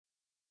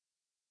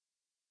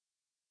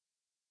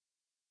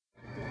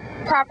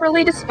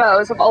Properly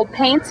dispose of old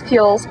paints,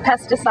 fuels,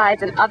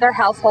 pesticides, and other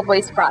household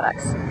waste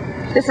products.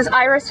 This is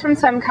Iris from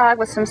SEMCOG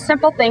with some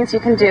simple things you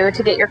can do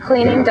to get your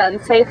cleaning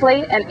done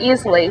safely and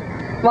easily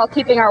while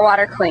keeping our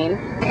water clean.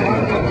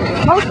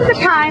 Most of the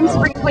time,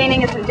 spring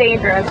cleaning isn't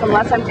dangerous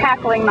unless I'm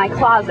tackling my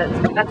closets,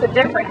 but that's a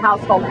different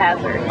household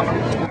hazard.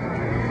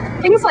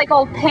 Things like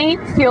old paint,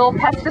 fuel,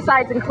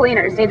 pesticides, and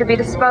cleaners need to be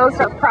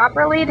disposed of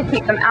properly to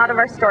keep them out of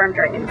our storm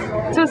drains.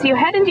 So as you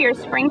head into your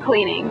spring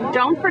cleaning,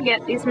 don't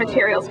forget these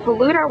materials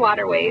pollute our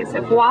waterways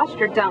if washed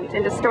or dumped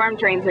into storm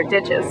drains or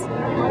ditches.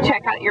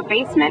 Check out your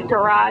basement,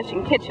 garage,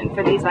 and kitchen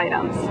for these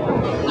items.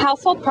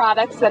 Household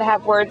products that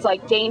have words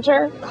like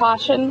danger,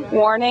 caution,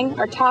 warning,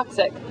 or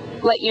toxic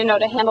let you know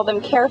to handle them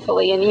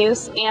carefully in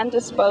use and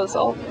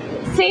disposal.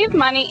 Save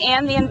money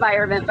and the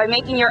environment by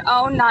making your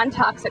own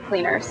non-toxic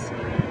cleaners.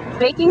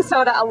 Baking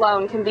soda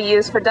alone can be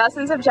used for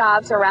dozens of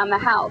jobs around the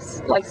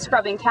house, like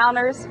scrubbing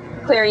counters,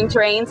 clearing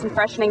drains, and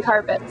freshening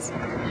carpets.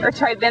 Or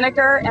try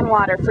vinegar and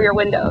water for your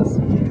windows.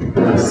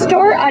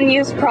 Store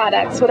unused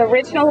products with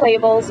original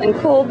labels in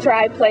cool,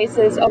 dry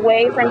places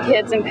away from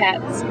kids and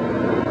pets.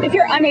 If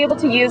you're unable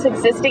to use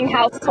existing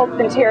household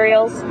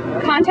materials,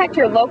 contact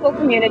your local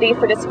community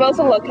for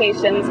disposal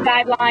locations,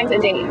 guidelines,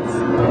 and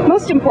dates.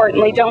 Most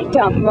importantly, don't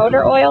dump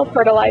motor oil,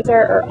 fertilizer,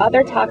 or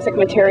other toxic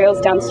materials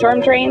down storm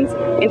drains,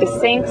 into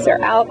sinks,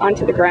 or out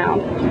onto the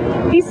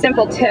ground. These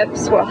simple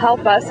tips will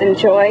help us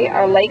enjoy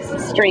our lakes and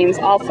streams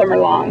all summer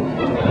long.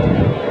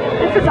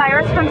 This is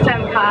Iris from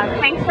SEMCOG.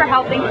 Thanks for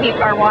helping keep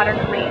our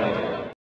water clean.